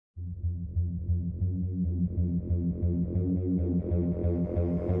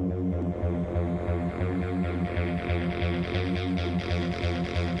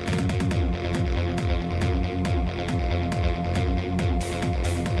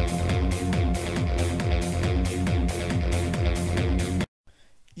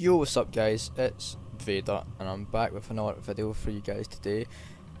Yo, what's up guys, it's Vader and I'm back with another video for you guys today.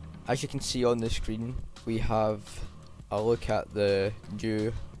 As you can see on the screen, we have a look at the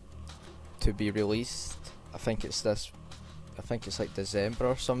new to be released. I think it's like December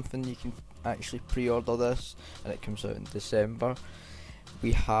or something. You can actually pre-order this and it comes out in December.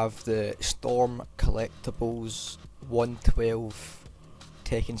 We have the Storm Collectibles 112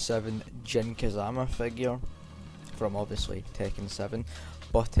 Tekken 7 Jin Kazama figure from obviously Tekken 7,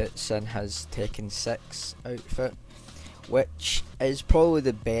 but it's in his Tekken 6 outfit, which is probably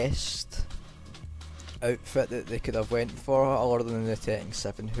the best outfit that they could have went for, other than the Tekken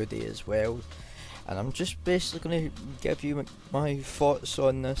 7 hoodie as well. And I'm just basically going to give you my thoughts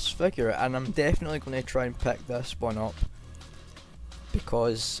on this figure, and I'm definitely going to try and pick this one up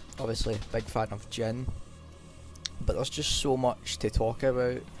because obviously big fan of Jin, but there's just so much to talk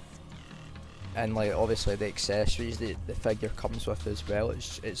about. And like obviously the accessories that the figure comes with as well,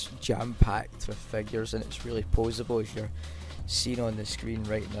 it's jam packed with figures and it's really poseable as you're seeing on the screen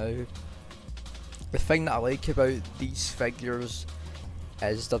right now. The thing that I like about these figures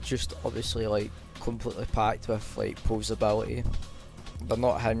is they're just obviously like completely packed with like posability. They're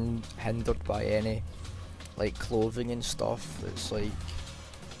not hindered by any like clothing and stuff. It's like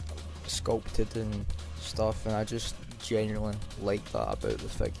sculpted and stuff, and I just genuinely like that about the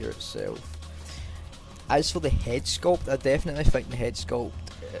figure itself. As for the head sculpt, I definitely think the head sculpt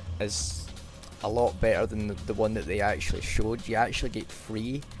is a lot better than the one that they actually showed. You actually get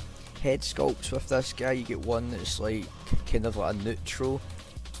 3 head sculpts with this guy. You get one that's like kind of like a neutral,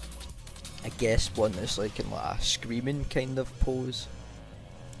 I guess one that's like in like a screaming kind of pose,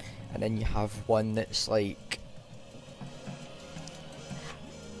 and then you have one that's like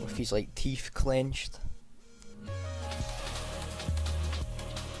with his like teeth clenched.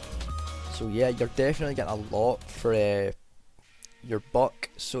 So yeah, you're definitely getting a lot for your buck,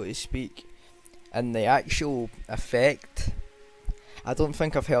 so to speak. And the actual effect, I don't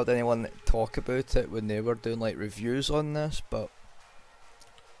think I've heard anyone talk about it when they were doing like reviews on this, but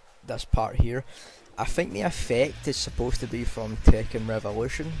this part here, I think the effect is supposed to be from Tekken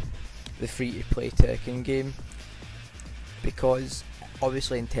Revolution, the free-to-play Tekken game, because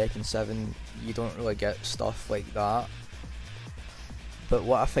obviously in Tekken 7 you don't really get stuff like that. But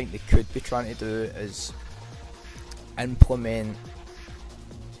what I think they could be trying to do is implement,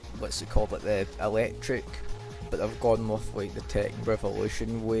 what's it called, like the electric, but they've gone with like the Tekken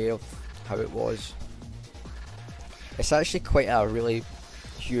Revolution way of how it was. It's actually quite a really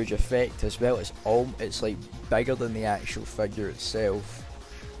huge effect as well. It's like bigger than the actual figure itself.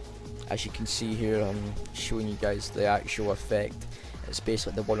 As you can see here, I'm showing you guys the actual effect. It's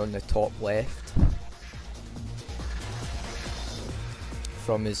basically the one on the top left,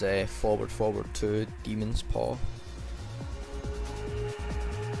 from his forward 2 Demon's Paw.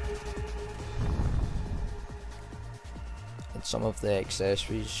 And some of the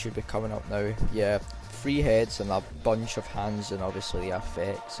accessories should be coming up now. Yeah, 3 heads and a bunch of hands, and obviously the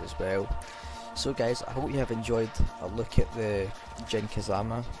effects as well. So guys, I hope you have enjoyed a look at the Jin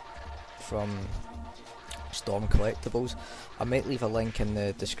Kazama from Storm Collectibles. I might leave a link in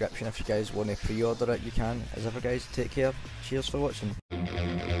the description if you guys want to pre-order it. You can. As ever guys, take care. Cheers for watching.